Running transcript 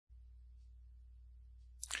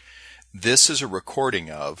This is a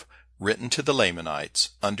recording of Written to the Lamanites,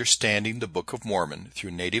 Understanding the Book of Mormon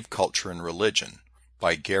Through Native Culture and Religion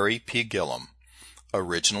by Gary P. Gillum,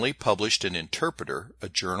 originally published in Interpreter, a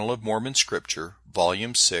Journal of Mormon Scripture,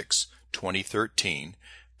 Volume 6, 2013,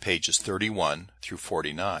 pages 31 through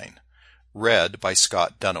 49. Read by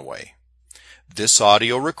Scott Dunaway. This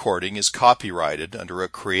audio recording is copyrighted under a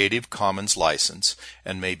Creative Commons license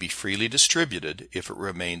and may be freely distributed if it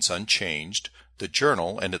remains unchanged. The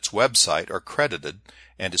journal and its website are credited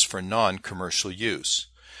and is for non-commercial use.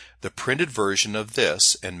 The printed version of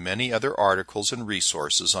this and many other articles and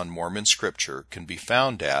resources on Mormon Scripture can be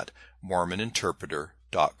found at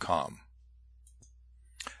mormoninterpreter.com.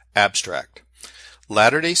 Abstract.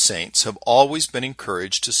 Latter-day Saints have always been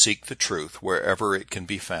encouraged to seek the truth wherever it can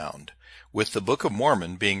be found. With the Book of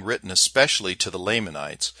Mormon being written especially to the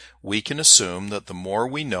Lamanites, we can assume that the more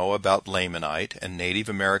we know about Lamanite and Native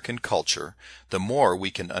American culture, the more we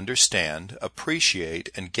can understand, appreciate,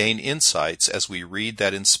 and gain insights as we read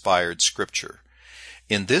that inspired scripture.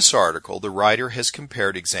 In this article, the writer has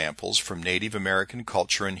compared examples from Native American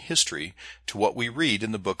culture and history to what we read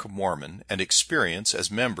in the Book of Mormon and experience as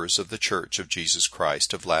members of the Church of Jesus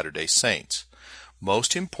Christ of Latter-day Saints.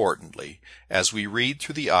 Most importantly, as we read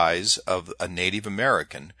through the eyes of a Native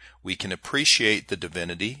American, we can appreciate the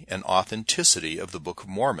divinity and authenticity of the Book of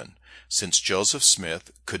Mormon, since Joseph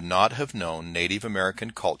Smith could not have known Native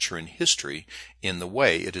American culture and history in the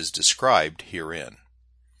way it is described herein.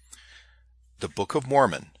 The Book of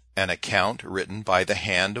Mormon, an account written by the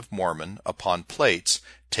hand of Mormon upon plates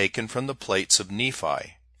taken from the plates of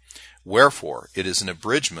Nephi. Wherefore, it is an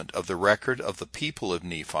abridgment of the record of the people of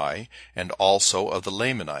Nephi and also of the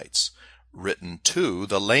Lamanites, written to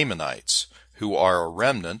the Lamanites, who are a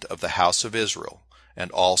remnant of the house of Israel, and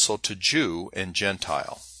also to Jew and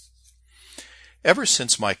Gentile. Ever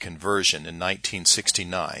since my conversion in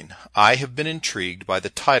 1969, I have been intrigued by the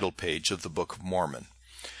title page of the Book of Mormon.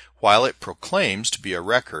 While it proclaims to be a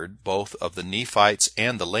record both of the Nephites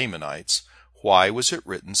and the Lamanites, why was it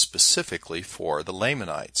written specifically for the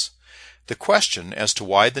Lamanites? The question as to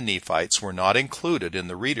why the Nephites were not included in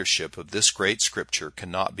the readership of this great scripture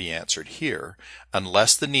cannot be answered here,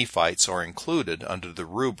 unless the Nephites are included under the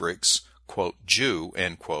rubrics, Jew,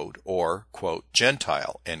 or,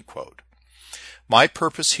 Gentile, My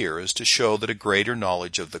purpose here is to show that a greater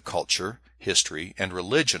knowledge of the culture, history, and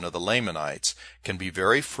religion of the Lamanites can be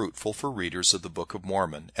very fruitful for readers of the Book of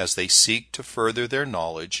Mormon as they seek to further their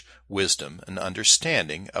knowledge, wisdom, and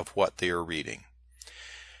understanding of what they are reading.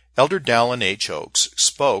 Elder Dallin H. Oaks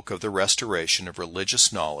spoke of the restoration of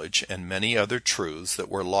religious knowledge and many other truths that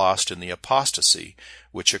were lost in the apostasy,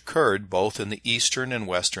 which occurred both in the eastern and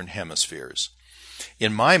western hemispheres.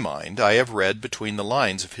 In my mind, I have read between the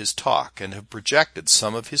lines of his talk and have projected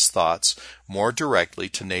some of his thoughts more directly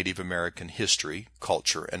to Native American history,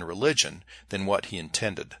 culture, and religion than what he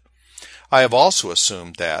intended. I have also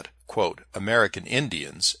assumed that, American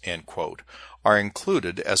Indians, are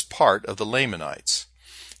included as part of the Lamanites.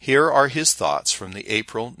 Here are his thoughts from the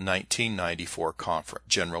April 1994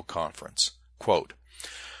 General Conference.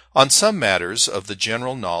 On some matters of the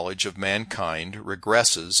general knowledge of mankind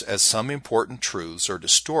regresses as some important truths are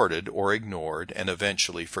distorted or ignored and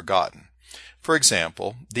eventually forgotten. For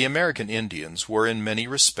example, the American Indians were in many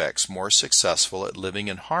respects more successful at living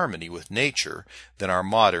in harmony with nature than our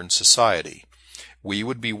modern society. We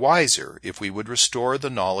would be wiser if we would restore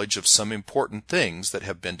the knowledge of some important things that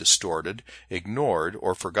have been distorted, ignored,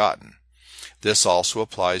 or forgotten. This also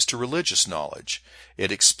applies to religious knowledge.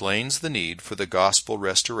 It explains the need for the gospel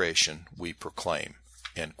restoration we proclaim."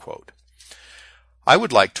 I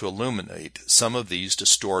would like to illuminate some of these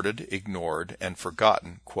distorted, ignored, and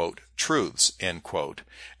forgotten "truths,"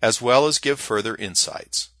 as well as give further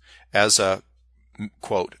insights. As a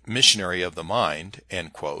missionary of the mind,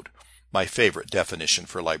 my favorite definition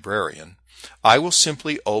for librarian, I will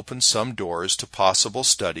simply open some doors to possible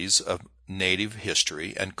studies of Native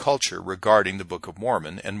history and culture regarding the Book of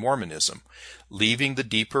Mormon and Mormonism, leaving the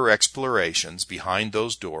deeper explorations behind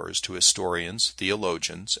those doors to historians,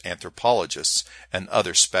 theologians, anthropologists, and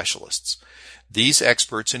other specialists. These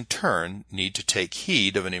experts in turn need to take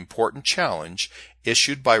heed of an important challenge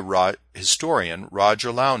issued by historian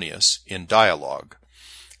Roger Launius in Dialogue.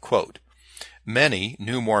 Many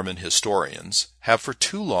New Mormon historians have for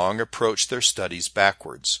too long approached their studies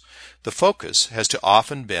backwards. The focus has too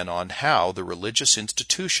often been on how the religious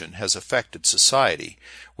institution has affected society,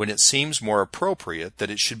 when it seems more appropriate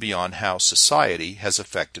that it should be on how society has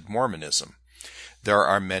affected Mormonism. There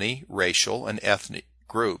are many racial and ethnic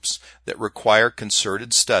groups that require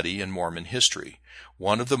concerted study in Mormon history.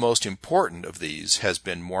 One of the most important of these has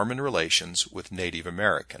been Mormon relations with Native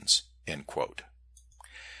Americans. End quote.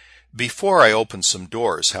 Before I open some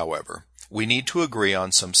doors, however, we need to agree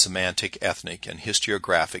on some semantic, ethnic, and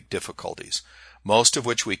historiographic difficulties, most of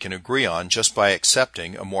which we can agree on just by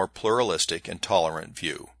accepting a more pluralistic and tolerant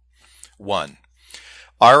view. 1.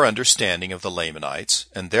 Our understanding of the Lamanites,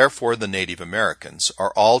 and therefore the Native Americans,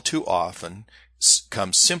 are all too often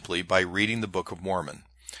come simply by reading the Book of Mormon.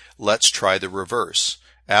 Let's try the reverse.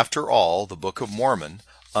 After all, the Book of Mormon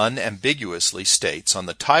unambiguously states on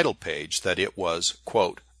the title page that it was,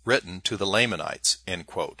 quote, written to the Lamanites, end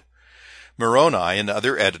quote. Moroni and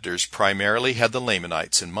other editors primarily had the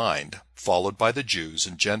Lamanites in mind, followed by the Jews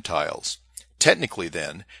and Gentiles. Technically,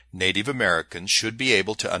 then, Native Americans should be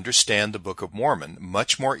able to understand the Book of Mormon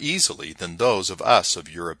much more easily than those of us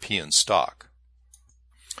of European stock.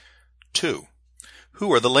 2.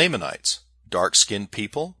 Who are the Lamanites? Dark-skinned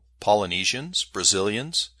people? Polynesians?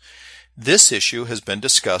 Brazilians? This issue has been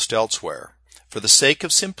discussed elsewhere. For the sake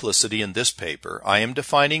of simplicity in this paper, I am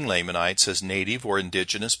defining Lamanites as native or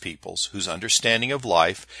indigenous peoples whose understanding of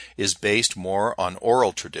life is based more on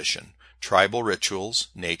oral tradition, tribal rituals,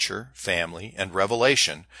 nature, family, and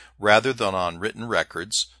revelation, rather than on written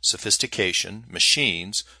records, sophistication,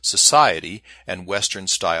 machines, society, and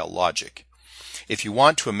Western-style logic. If you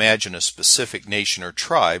want to imagine a specific nation or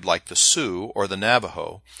tribe like the Sioux or the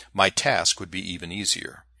Navajo, my task would be even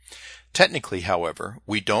easier. Technically, however,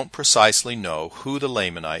 we don't precisely know who the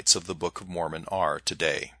Lamanites of the Book of Mormon are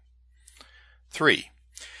today. 3.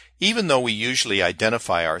 Even though we usually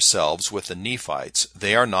identify ourselves with the Nephites,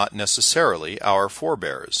 they are not necessarily our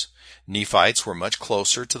forebears. Nephites were much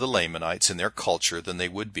closer to the Lamanites in their culture than they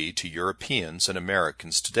would be to Europeans and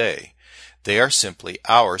Americans today. They are simply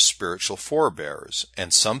our spiritual forebears,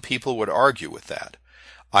 and some people would argue with that.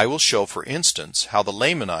 I will show, for instance, how the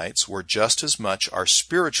Lamanites were just as much our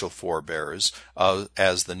spiritual forebears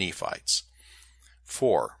as the Nephites.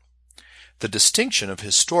 4. The distinction of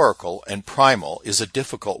historical and primal is a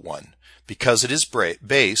difficult one, because it is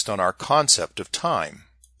based on our concept of time.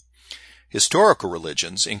 Historical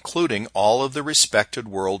religions, including all of the respected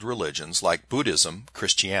world religions like Buddhism,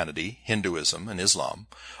 Christianity, Hinduism, and Islam,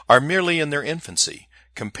 are merely in their infancy,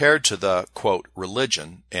 compared to the, quote,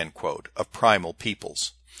 religion, end quote, of primal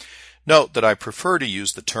peoples. Note that I prefer to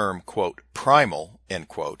use the term, quote, primal, end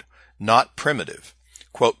quote, not primitive.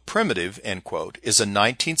 Quote, primitive, end quote, is a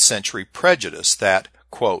 19th century prejudice that,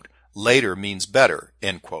 quote, later means better,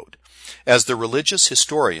 end quote. As the religious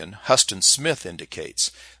historian Huston Smith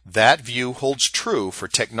indicates, that view holds true for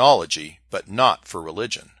technology, but not for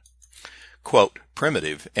religion. Quote,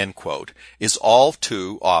 primitive, end quote, is all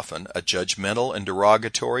too often a judgmental and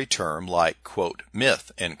derogatory term like, quote,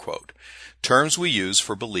 myth, end quote. Terms we use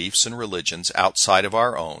for beliefs and religions outside of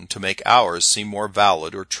our own to make ours seem more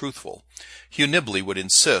valid or truthful. Hugh Nibley would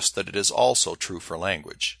insist that it is also true for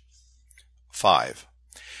language. 5.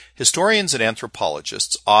 Historians and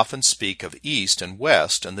anthropologists often speak of East and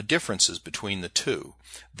West and the differences between the two,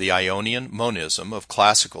 the Ionian monism of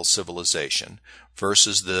classical civilization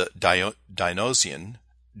versus the Dionysian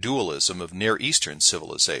dualism of Near Eastern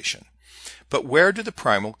civilization. But where do the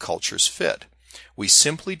primal cultures fit? We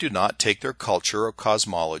simply do not take their culture or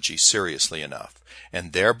cosmology seriously enough,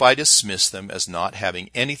 and thereby dismiss them as not having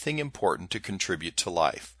anything important to contribute to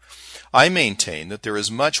life. I maintain that there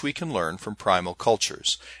is much we can learn from primal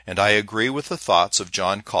cultures, and I agree with the thoughts of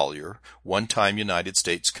John Collier, one-time United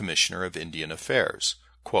States Commissioner of Indian Affairs.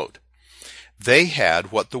 Quote, they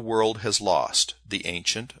had what the world has lost, the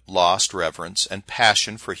ancient, lost reverence and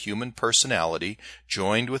passion for human personality,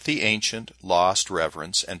 joined with the ancient, lost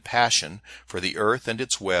reverence and passion for the earth and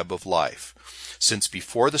its web of life. Since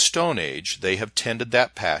before the Stone Age, they have tended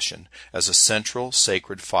that passion as a central,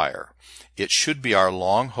 sacred fire. It should be our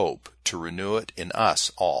long hope to renew it in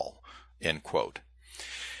us all. End quote.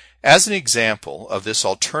 As an example of this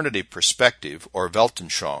alternative perspective, or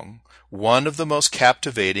Weltanschauung, one of the most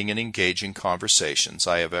captivating and engaging conversations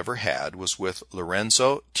I have ever had was with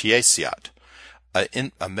Lorenzo Tiesiat,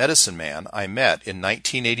 a medicine man I met in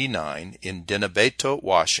 1989 in Dennebeto,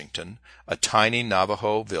 Washington, a tiny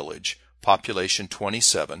Navajo village, population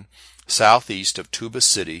 27, southeast of Tuba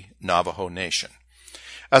City, Navajo Nation.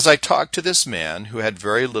 As I talked to this man, who had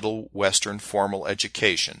very little Western formal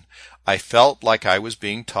education, I felt like I was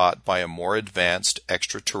being taught by a more advanced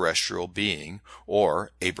extraterrestrial being,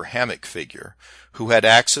 or Abrahamic figure, who had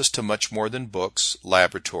access to much more than books,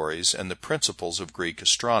 laboratories, and the principles of Greek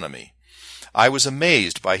astronomy. I was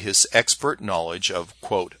amazed by his expert knowledge of,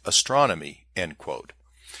 quote, astronomy, end quote,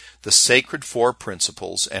 the sacred four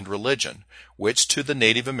principles and religion, which to the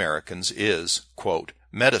Native Americans is, quote,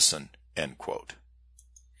 medicine, end quote.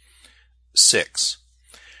 6.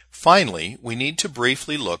 Finally, we need to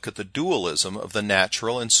briefly look at the dualism of the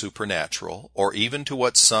natural and supernatural, or even to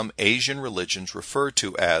what some Asian religions refer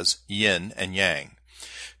to as yin and yang.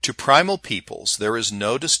 To primal peoples, there is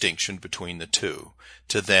no distinction between the two.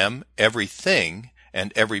 To them, everything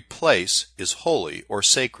and every place is holy or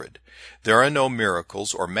sacred. There are no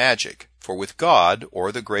miracles or magic, for with God,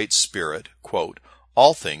 or the Great Spirit, quote,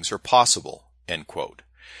 all things are possible, end quote.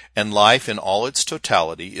 And life in all its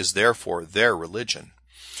totality is therefore their religion.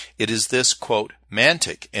 It is this, quote,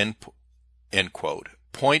 mantic, end quote,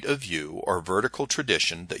 point of view or vertical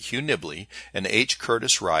tradition that Hugh Nibley and H.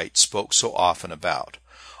 Curtis Wright spoke so often about.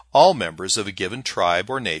 All members of a given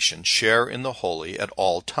tribe or nation share in the holy at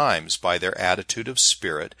all times by their attitude of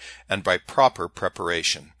spirit and by proper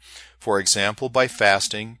preparation. For example, by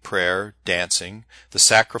fasting, prayer, dancing, the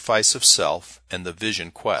sacrifice of self, and the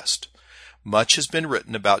vision quest. Much has been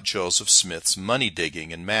written about Joseph Smith's money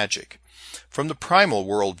digging and magic. From the primal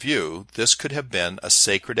worldview, this could have been a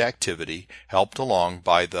sacred activity helped along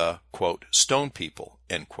by the, quote, stone people,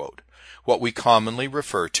 end quote, what we commonly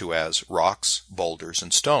refer to as rocks, boulders,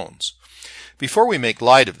 and stones. Before we make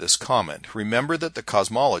light of this comment, remember that the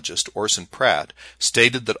cosmologist Orson Pratt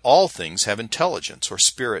stated that all things have intelligence or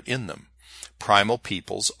spirit in them. Primal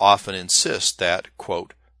peoples often insist that,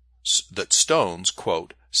 quote, that stones,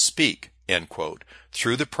 quote, speak, end quote,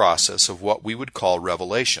 through the process of what we would call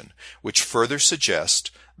revelation, which further suggests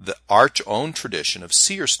our own tradition of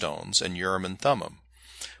seer stones and Urim and Thummim.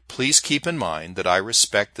 Please keep in mind that I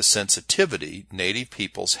respect the sensitivity native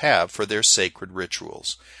peoples have for their sacred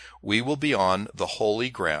rituals. We will be on the holy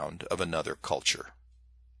ground of another culture.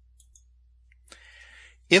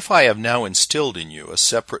 If I have now instilled in you a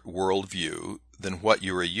separate worldview than what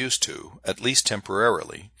you are used to, at least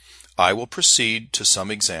temporarily, I will proceed to some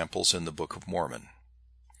examples in the Book of Mormon.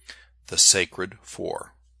 The Sacred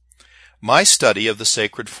Four. My study of the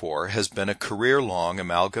Sacred Four has been a career-long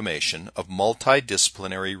amalgamation of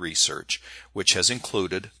multidisciplinary research, which has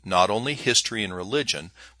included not only history and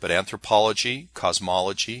religion, but anthropology,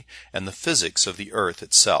 cosmology, and the physics of the earth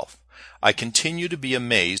itself. I continue to be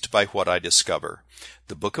amazed by what I discover.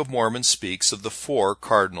 The Book of Mormon speaks of the four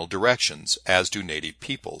cardinal directions, as do native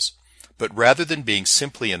peoples. But rather than being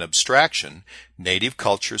simply an abstraction, native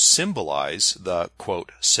cultures symbolize the,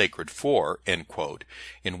 quote, sacred four, end quote,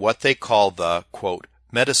 in what they call the, quote,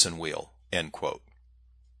 medicine wheel, end quote.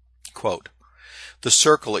 Quote, the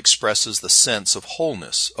circle expresses the sense of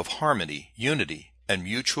wholeness, of harmony, unity, and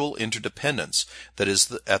mutual interdependence that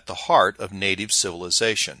is at the heart of native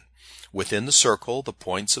civilization. Within the circle, the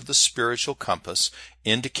points of the spiritual compass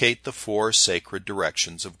indicate the four sacred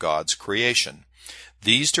directions of God's creation.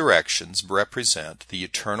 These directions represent the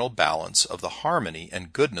eternal balance of the harmony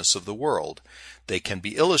and goodness of the world. They can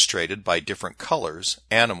be illustrated by different colors,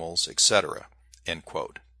 animals, etc. End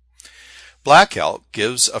quote. Black Elk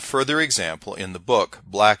gives a further example in the book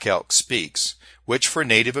Black Elk Speaks, which for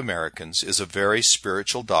Native Americans is a very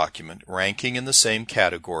spiritual document ranking in the same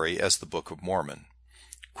category as the Book of Mormon.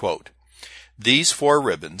 Quote, these four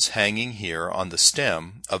ribbons hanging here on the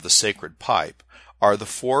stem of the sacred pipe are the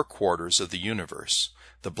four quarters of the universe.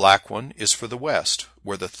 The black one is for the west,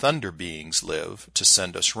 where the thunder beings live to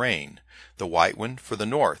send us rain. The white one for the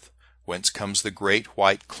north, whence comes the great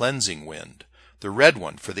white cleansing wind. The red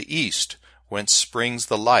one for the east, whence springs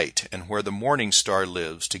the light and where the morning star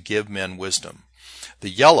lives to give men wisdom.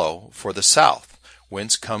 The yellow for the south,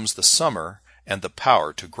 whence comes the summer and the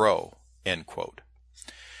power to grow. End quote.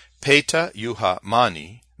 Peta Yuha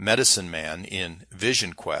Mani, medicine man in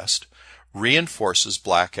Vision Quest, reinforces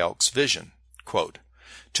Black Elk's vision. Quote,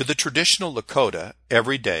 to the traditional Lakota,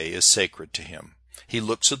 every day is sacred to him. He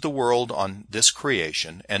looks at the world on this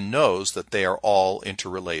creation and knows that they are all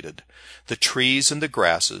interrelated. The trees and the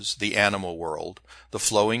grasses, the animal world, the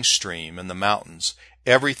flowing stream and the mountains,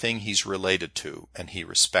 everything he's related to, and he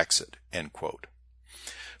respects it. End quote.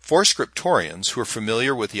 For scriptorians who are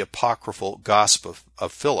familiar with the apocryphal Gospel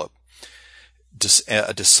of Philip,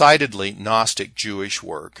 a decidedly Gnostic Jewish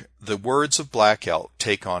work, the words of Black Elk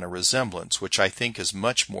take on a resemblance which I think is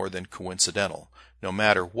much more than coincidental, no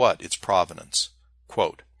matter what its provenance.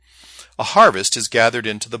 Quote, a harvest is gathered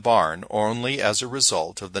into the barn only as a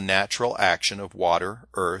result of the natural action of water,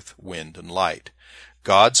 earth, wind, and light.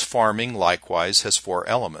 God's farming likewise has four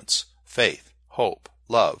elements: faith, hope,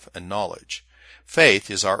 love, and knowledge. Faith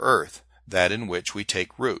is our earth, that in which we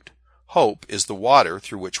take root. Hope is the water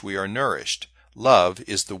through which we are nourished. Love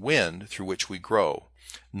is the wind through which we grow.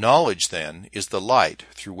 Knowledge, then, is the light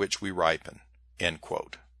through which we ripen. End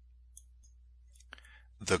quote.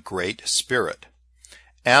 The Great Spirit.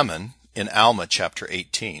 Ammon, in Alma chapter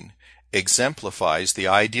 18, exemplifies the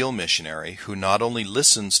ideal missionary who not only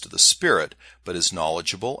listens to the Spirit, but is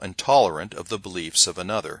knowledgeable and tolerant of the beliefs of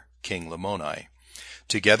another, King Lamoni.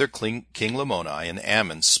 Together King Lamoni and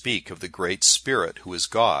Ammon speak of the Great Spirit who is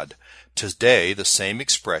God. Today the same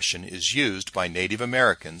expression is used by Native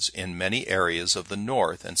Americans in many areas of the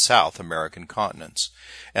North and South American continents.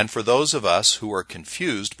 And for those of us who are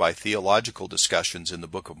confused by theological discussions in the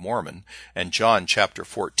Book of Mormon and John chapter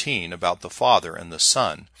 14 about the Father and the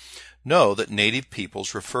Son, know that Native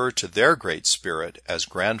peoples refer to their Great Spirit as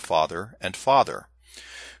Grandfather and Father,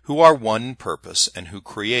 who are one in purpose and who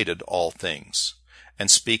created all things. And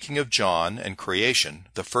speaking of John and creation,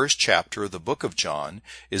 the first chapter of the book of John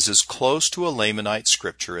is as close to a Lamanite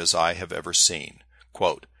scripture as I have ever seen.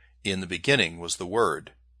 Quote, "In the beginning was the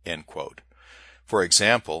Word." End quote. For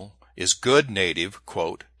example, is good native,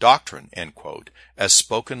 quote, doctrine, end quote, as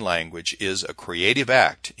spoken language is a creative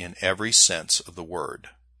act in every sense of the word.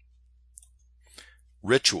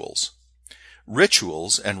 Rituals.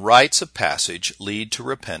 Rituals and rites of passage lead to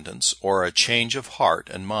repentance or a change of heart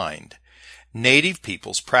and mind. Native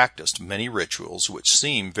peoples practiced many rituals which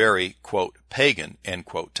seem very, quote, pagan, end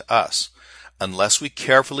quote, to us, unless we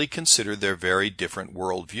carefully consider their very different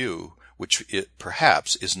worldview, which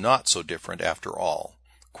perhaps is not so different after all.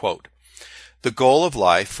 Quote, "The goal of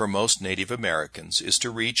life for most Native Americans is to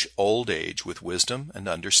reach old age with wisdom and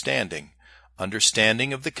understanding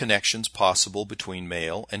of the connections possible between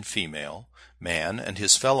male and female, man and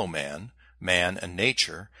his fellow man and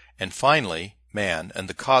nature, and finally, man and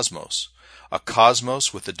the cosmos. A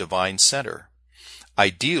cosmos with a divine center.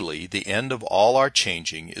 Ideally, the end of all our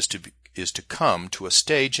changing is to come to a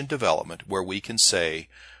stage in development where we can say,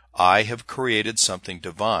 I have created something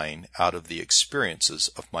divine out of the experiences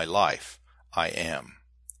of my life. I am."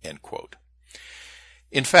 End quote.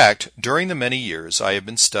 In fact, during the many years I have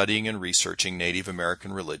been studying and researching Native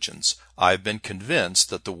American religions, I have been convinced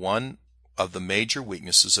that one of the major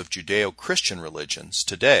weaknesses of Judeo-Christian religions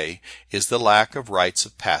today is the lack of rites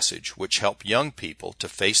of passage which help young people to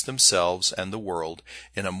face themselves and the world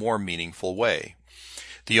in a more meaningful way.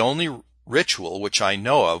 The only ritual which I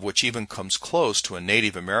know of which even comes close to a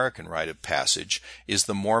Native American rite of passage is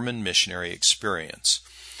the Mormon missionary experience,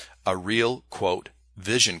 a real, quote,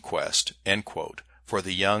 vision quest, end quote, for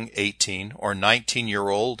the young 18 or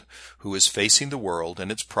 19-year-old who is facing the world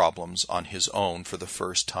and its problems on his own for the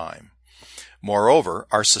first time. Moreover,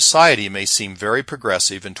 our society may seem very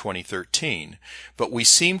progressive in 2013, but we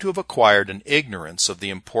seem to have acquired an ignorance of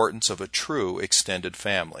the importance of a true extended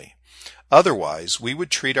family. Otherwise, we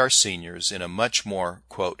would treat our seniors in a much more,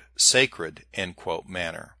 quote, sacred, end quote,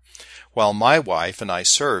 manner. While my wife and I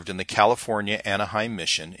served in the California Anaheim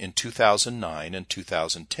Mission in 2009 and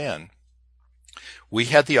 2010, we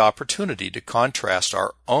had the opportunity to contrast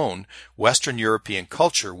our own Western European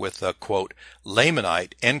culture with the, quote,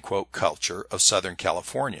 Lamanite, end quote, culture of Southern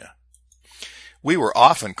California. We were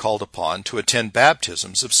often called upon to attend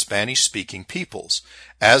baptisms of Spanish-speaking peoples.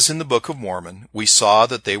 As in the Book of Mormon, we saw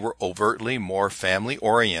that they were overtly more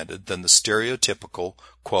family-oriented than the stereotypical,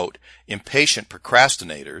 quote, impatient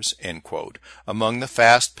procrastinators, end quote, among the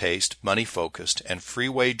fast-paced, money-focused, and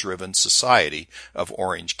freeway-driven society of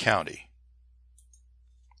Orange County.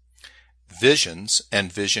 Visions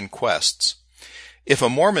and vision quests. If a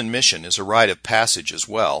Mormon mission is a rite of passage as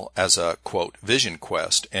well as a, quote, vision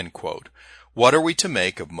quest, end quote, what are we to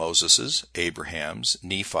make of Moses's, Abraham's,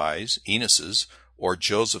 Nephi's, Enos's, or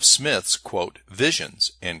Joseph Smith's, quote,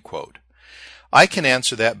 visions, end quote? I can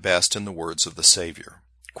answer that best in the words of the Savior.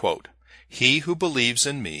 Quote, "He who believes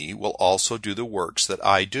in me will also do the works that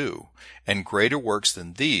I do, and greater works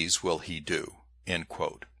than these will he do." End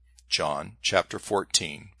quote. John chapter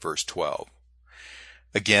 14, verse 12.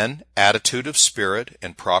 Again, attitude of spirit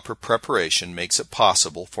and proper preparation makes it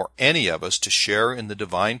possible for any of us to share in the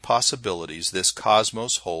divine possibilities this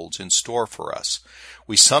cosmos holds in store for us.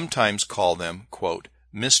 We sometimes call them, quote,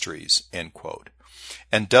 mysteries, end quote.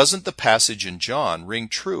 And doesn't the passage in John ring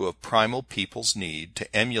true of primal people's need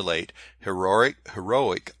to emulate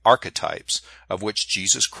heroic archetypes, of which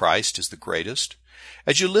Jesus Christ is the greatest?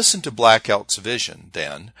 As you listen to Black Elk's vision,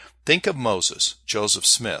 then, think of Moses, Joseph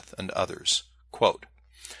Smith, and others. Quote,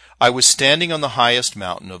 "I was standing on the highest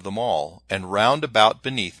mountain of them all, and round about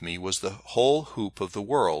beneath me was the whole hoop of the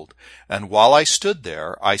world, and while I stood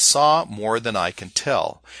there I saw more than I can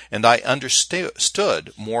tell, and I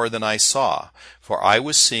understood more than I saw, for I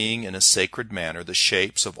was seeing in a sacred manner the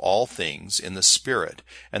shapes of all things in the Spirit,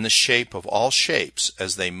 and the shape of all shapes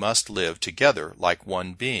as they must live together like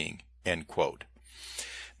one being." End quote.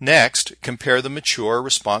 Next, compare the mature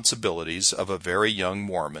responsibilities of a very young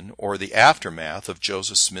Mormon or the aftermath of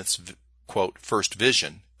Joseph Smith's, quote, first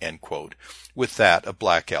vision, end quote, with that of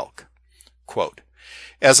Black Elk. Quote,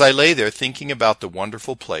 as I lay there thinking about the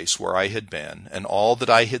wonderful place where I had been and all that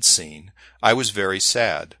I had seen, I was very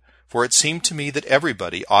sad, for it seemed to me that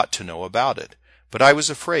everybody ought to know about it. But I was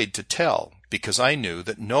afraid to tell, because I knew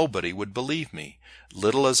that nobody would believe me,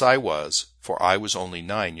 little as I was, for I was only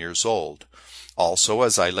 9 years old. Also,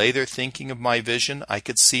 as I lay there thinking of my vision, I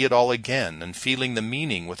could see it all again, and feeling the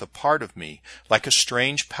meaning with a part of me, like a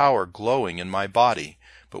strange power glowing in my body.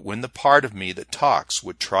 But when the part of me that talks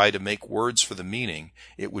would try to make words for the meaning,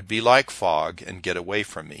 it would be like fog and get away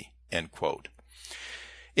from me. End quote.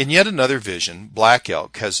 In yet another vision, Black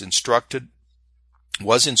Elk was instructed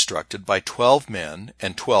by 12 men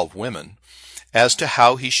and 12 women as to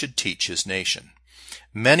how he should teach his nation.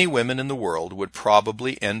 Many women in the world would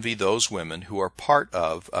probably envy those women who are part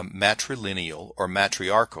of a matrilineal or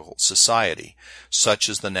matriarchal society, such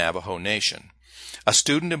as the Navajo Nation. A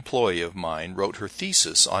student employee of mine wrote her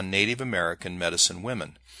thesis on Native American medicine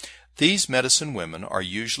women. These medicine women are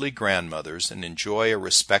usually grandmothers and enjoy a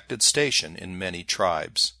respected station in many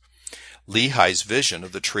tribes. Lehi's vision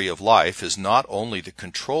of the Tree of Life is not only the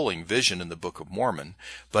controlling vision in the Book of Mormon,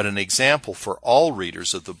 but an example for all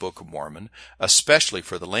readers of the Book of Mormon, especially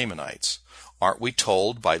for the Lamanites. Aren't we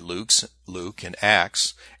told by Luke in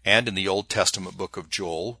Acts and in the Old Testament book of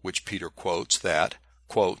Joel, which Peter quotes, that,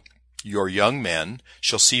 quote, your young men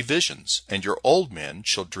shall see visions, and your old men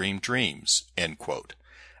shall dream dreams, end quote.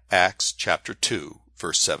 Acts chapter 2,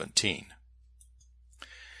 verse 17.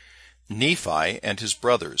 Nephi and his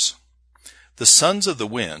brothers. The Sons of the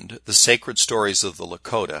Wind, the sacred stories of the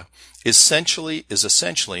Lakota, is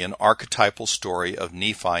essentially an archetypal story of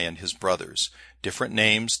Nephi and his brothers. Different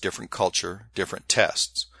names, different culture, different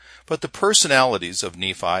tests. But the personalities of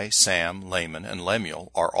Nephi, Sam, Laman, and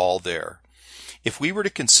Lemuel are all there. If we were to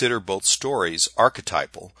consider both stories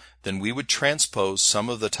archetypal, then we would transpose some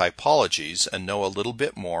of the typologies and know a little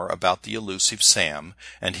bit more about the elusive Sam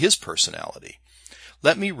and his personality.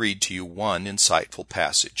 Let me read to you one insightful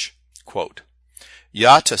passage. Quote,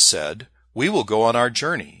 Yatta said, we will go on our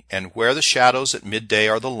journey, and where the shadows at midday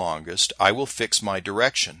are the longest, I will fix my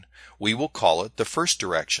direction. We will call it the first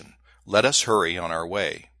direction. Let us hurry on our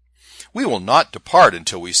way. We will not depart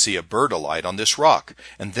until we see a bird alight on this rock,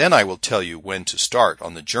 and then I will tell you when to start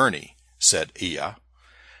on the journey, said Ea.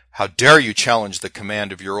 How dare you challenge the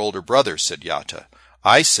command of your older brother, said Yatta.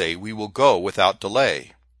 I say we will go without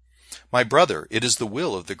delay. My brother, it is the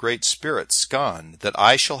will of the Great Spirit, Skan, that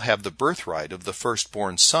I shall have the birthright of the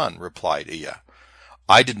firstborn son, replied Ea.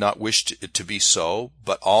 I did not wish it to be so,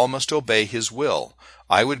 but all must obey his will.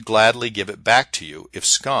 I would gladly give it back to you, if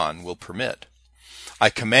Skan will permit. I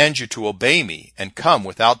command you to obey me, and come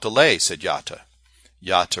without delay, said Yatta.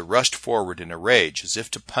 Yatta rushed forward in a rage, as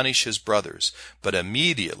if to punish his brothers, but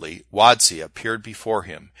immediately Wadsi appeared before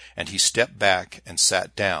him, and he stepped back and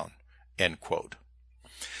sat down. End quote.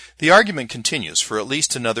 The argument continues for at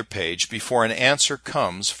least another page before an answer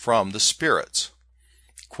comes from the spirits.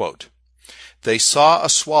 Quote, they saw a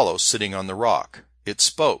swallow sitting on the rock. It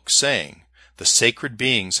spoke, saying, the sacred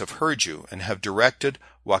beings have heard you and have directed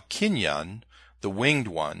Wakinyan, the winged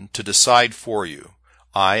one, to decide for you.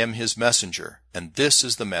 I am his messenger, and this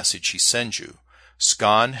is the message he sends you.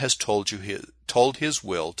 Skan has told his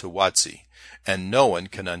will to Wadsi, and no one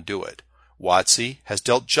can undo it. Wadsi has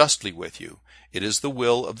dealt justly with you. It is the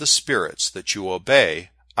will of the spirits that you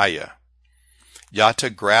obey Aya.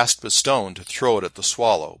 Yatta grasped a stone to throw it at the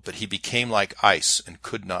swallow, but he became like ice and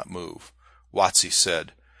could not move. Wadsi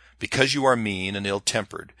said, because you are mean and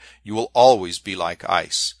ill-tempered, you will always be like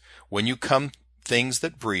ice. When you come, things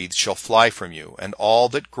that breathe shall fly from you, and all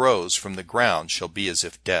that grows from the ground shall be as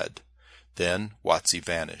if dead. Then Wadsi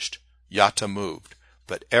vanished. Yatta moved,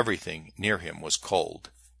 but everything near him was cold.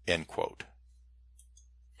 End quote.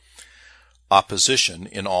 Opposition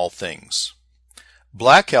in all things.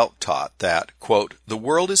 Black Elk taught that, quote, the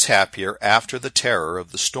world is happier after the terror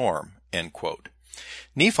of the storm. End quote.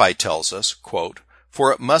 Nephi tells us, quote,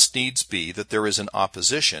 for it must needs be that there is an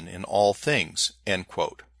opposition in all things. End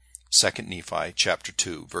quote. 2 Nephi chapter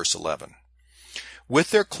 2, verse 11.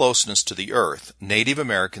 With their closeness to the earth, Native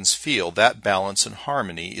Americans feel that balance and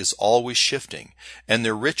harmony is always shifting, and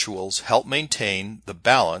their rituals help maintain the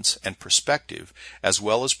balance and perspective, as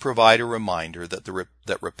well as provide a reminder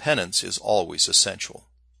that repentance is always essential.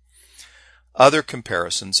 Other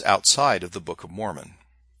comparisons outside of the Book of Mormon.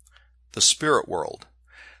 The spirit world.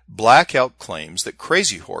 Black Elk claims that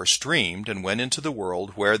Crazy Horse dreamed and went into the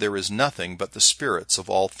world where there is nothing but the spirits of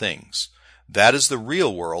all things. That is the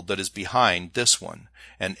real world that is behind this one,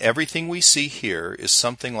 and everything we see here is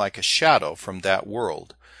something like a shadow from that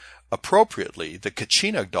world. Appropriately, the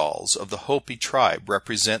Kachina dolls of the Hopi tribe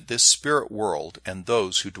represent this spirit world and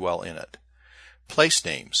those who dwell in it. Place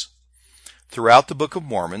names. Throughout the Book of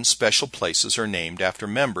Mormon, special places are named after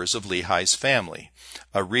members of Lehi's family.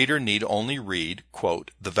 A reader need only read,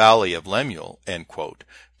 quote, "the Valley of Lemuel," end quote,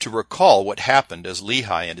 to recall what happened as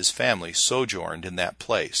Lehi and his family sojourned in that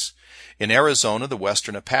place. In Arizona, the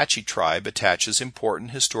Western Apache tribe attaches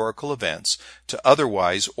important historical events to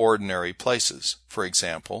otherwise ordinary places. For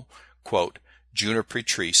example, quote, "Juniper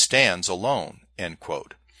tree stands alone," end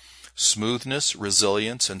quote. Smoothness,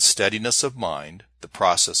 resilience, and steadiness of mind, the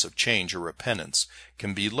process of change or repentance,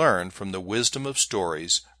 can be learned from the wisdom of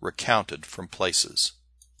stories recounted from places.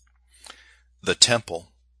 The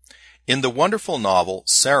Temple. In the wonderful novel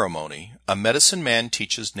Ceremony, a medicine man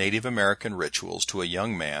teaches Native American rituals to a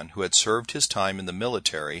young man who had served his time in the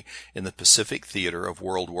military in the Pacific theater of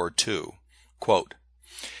World War II. Quote,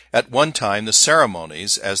 "At one time the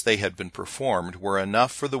ceremonies, as they had been performed, were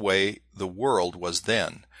enough for the way the world was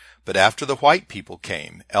then. But after the white people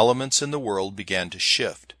came, elements in the world began to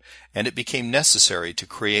shift, and it became necessary to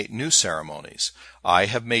create new ceremonies. I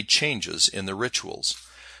have made changes in the rituals.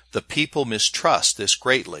 The people mistrust this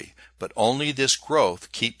greatly, but only this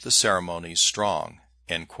growth keeps the ceremonies strong."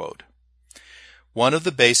 End quote. One of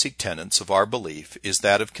the basic tenets of our belief is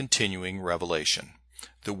that of continuing revelation.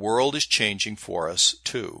 The world is changing for us,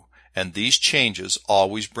 too, and these changes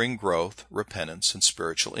always bring growth, repentance, and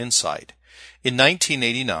spiritual insight. In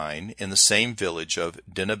 1989, in the same village of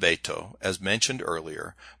Dinabeto, as mentioned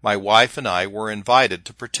earlier, my wife and I were invited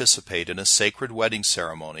to participate in a sacred wedding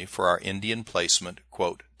ceremony for our Indian placement,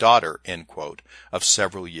 quote, "daughter," end quote, of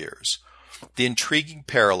several years. The intriguing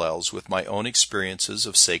parallels with my own experiences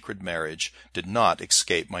of sacred marriage did not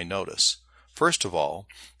escape my notice. First of all,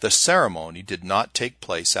 the ceremony did not take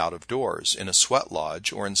place out of doors, in a sweat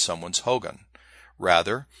lodge or in someone's hogan.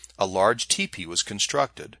 Rather, a large teepee was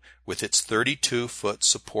constructed, with its 32-foot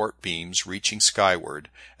support beams reaching skyward,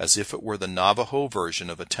 as if it were the Navajo version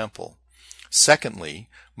of a temple. Secondly,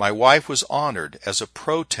 my wife was honored as a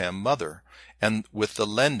pro tem mother, and with the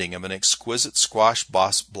lending of an exquisite squash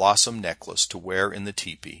blossom necklace to wear in the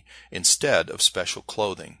teepee, instead of special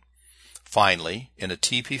clothing. Finally, in a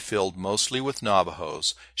teepee filled mostly with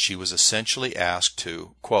Navajos, she was essentially asked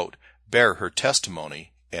to, quote, "bear her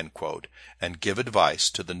testimony," end quote, and give advice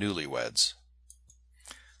to the newlyweds.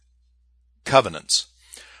 Covenants.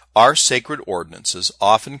 Our sacred ordinances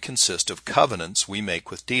often consist of covenants we make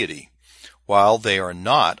with deity. While they are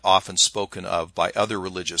not often spoken of by other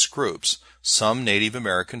religious groups, some Native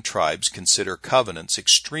American tribes consider covenants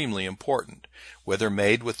extremely important, whether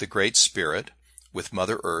made with the Great Spirit, with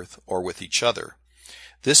Mother Earth, or with each other.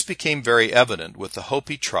 This became very evident with the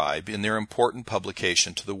Hopi tribe in their important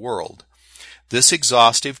publication to the world. This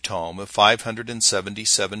exhaustive tome of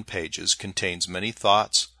 577 pages contains many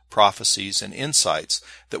thoughts, prophecies, and insights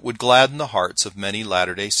that would gladden the hearts of many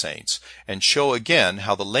Latter-day Saints, and show again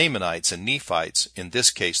how the Lamanites and Nephites, in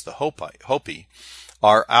this case the Hopi,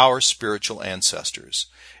 are our spiritual ancestors.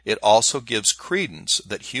 It also gives credence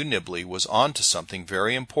that Hugh Nibley was on to something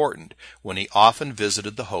very important when he often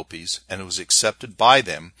visited the Hopis and was accepted by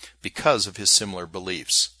them because of his similar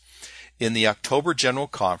beliefs. In the October General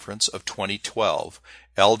Conference of 2012,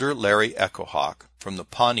 Elder Larry Echohawk from the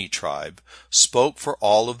Pawnee tribe spoke for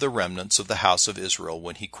all of the remnants of the house of Israel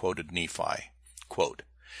when he quoted Nephi. Quote,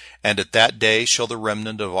 "And at that day shall the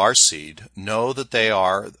remnant of our seed know that they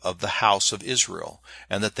are of the house of Israel,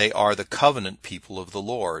 and that they are the covenant people of the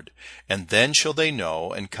Lord. And then shall they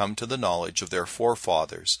know and come to the knowledge of their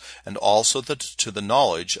forefathers, and also to the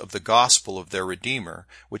knowledge of the gospel of their Redeemer,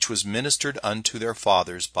 which was ministered unto their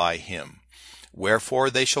fathers by him. Wherefore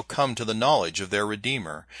they shall come to the knowledge of their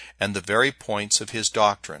Redeemer, and the very points of his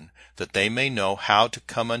doctrine, that they may know how to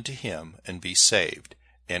come unto him and be saved."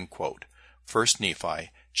 End quote. 1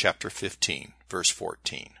 Nephi chapter 15, verse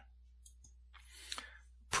 14.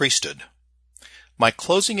 Priesthood. My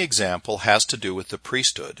closing example has to do with the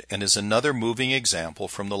priesthood, and is another moving example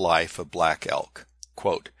from the life of Black Elk.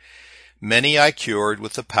 Quote, "Many I cured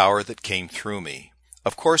with the power that came through me.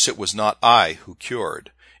 Of course it was not I who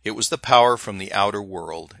cured. It was the power from the outer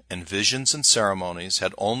world, and visions and ceremonies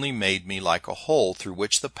had only made me like a hole through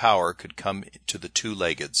which the power could come to the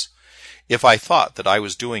two-leggeds. If I thought that I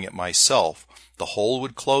was doing it myself, the hole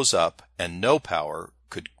would close up and no power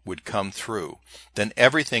would come through. Then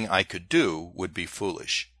everything I could do would be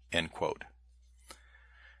foolish." End quote.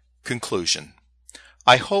 Conclusion.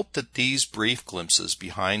 I hope that these brief glimpses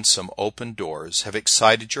behind some open doors have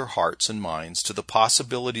excited your hearts and minds to the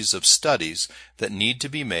possibilities of studies that need to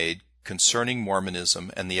be made concerning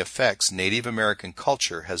Mormonism and the effects Native American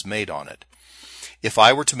culture has made on it. If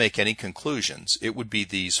I were to make any conclusions, it would be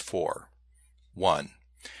these four. 1.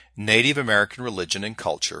 Native American religion and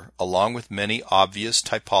culture, along with many obvious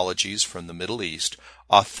typologies from the Middle East,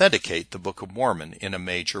 authenticate the Book of Mormon in a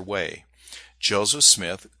major way. Joseph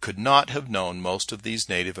Smith could not have known most of these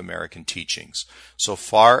Native American teachings. So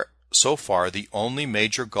far, the only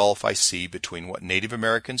major gulf I see between what Native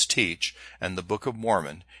Americans teach and the Book of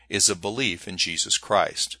Mormon is a belief in Jesus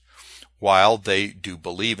Christ. While they do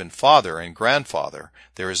believe in Father and Grandfather,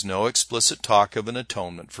 there is no explicit talk of an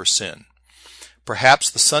atonement for sin.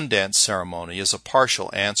 Perhaps the Sundance ceremony is a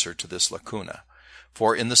partial answer to this lacuna.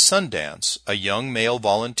 For in the Sundance, a young male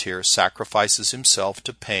volunteer sacrifices himself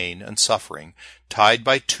to pain and suffering, tied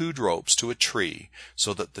by 2 ropes to a tree,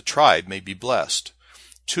 so that the tribe may be blessed.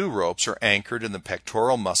 2 ropes are anchored in the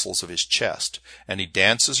pectoral muscles of his chest, and he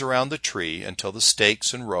dances around the tree until the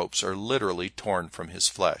stakes and ropes are literally torn from his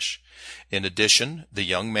flesh. In addition, the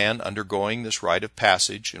young man undergoing this rite of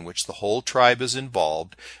passage, in which the whole tribe is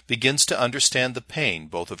involved, begins to understand the pain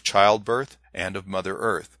both of childbirth and of Mother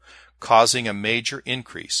Earth, causing a major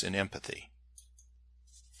increase in empathy.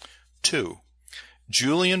 2.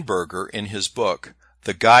 Julian Berger, in his book,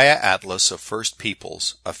 The Gaia Atlas of First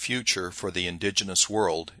Peoples, A Future for the Indigenous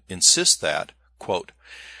World, insists that, quote,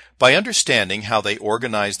 by understanding how they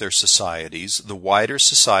organize their societies, the wider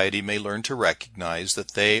society may learn to recognize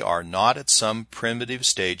that they are not at some primitive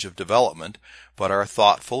stage of development, but are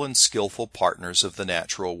thoughtful and skillful partners of the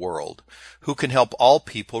natural world, who can help all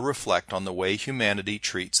people reflect on the way humanity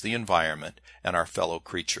treats the environment and our fellow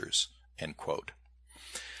creatures. End quote.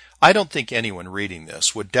 I don't think anyone reading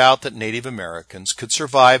this would doubt that Native Americans could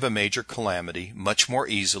survive a major calamity much more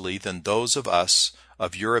easily than those of us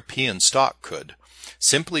of European stock could,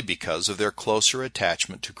 simply because of their closer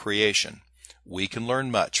attachment to creation. We can learn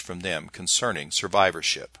much from them concerning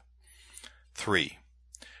survivorship. 3.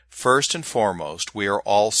 First and foremost, we are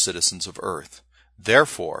all citizens of Earth.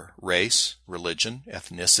 Therefore, race, religion,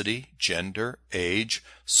 ethnicity, gender, age,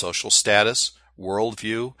 social status,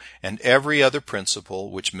 worldview, and every other principle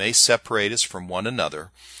which may separate us from one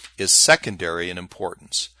another is secondary in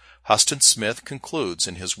importance. Huston Smith concludes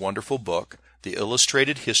in his wonderful book, The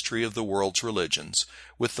Illustrated History of the World's Religions,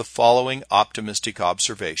 with the following optimistic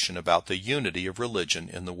observation about the unity of religion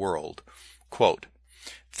in the world. Quote,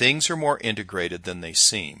 things are more integrated than they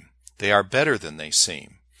seem. They are better than they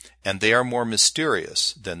seem. And they are more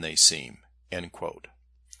mysterious than they seem. End quote.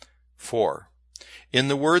 4. In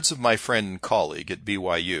the words of my friend and colleague at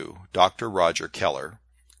BYU, Dr. Roger Keller,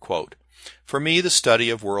 quote, for me the study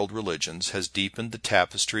of world religions has deepened the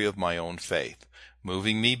tapestry of my own faith,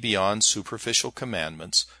 moving me beyond superficial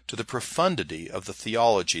commandments to the profundity of the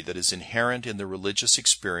theology that is inherent in the religious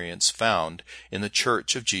experience found in the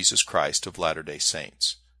Church of Jesus Christ of Latter-day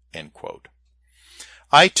Saints. End quote.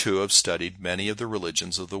 I too have studied many of the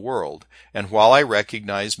religions of the world, and while I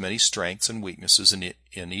recognize many strengths and weaknesses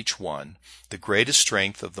in each one, the greatest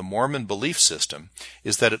strength of the Mormon belief system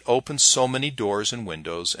is that it opens so many doors and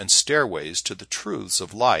windows and stairways to the truths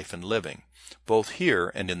of life and living, both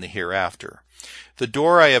here and in the hereafter. The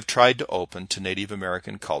door I have tried to open to Native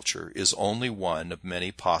American culture is only one of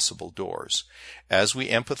many possible doors. As we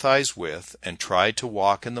empathize with and try to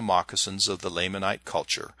walk in the moccasins of the Lamanite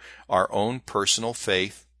culture, our own personal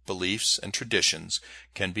faith, beliefs, and traditions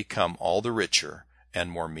can become all the richer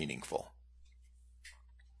and more meaningful.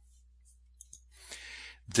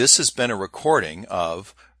 This has been a recording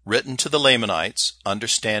of Written to the Lamanites,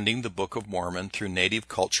 Understanding the Book of Mormon Through Native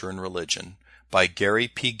Culture and Religion by Gary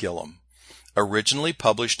P. Gillum. Originally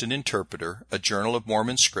published in Interpreter, a Journal of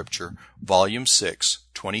Mormon Scripture, Volume 6,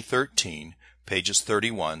 2013, pages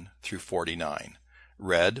 31 through 49.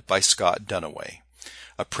 Read by Scott Dunaway.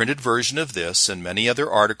 A printed version of this and many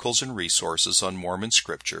other articles and resources on Mormon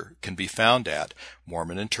Scripture can be found at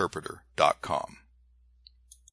mormoninterpreter.com.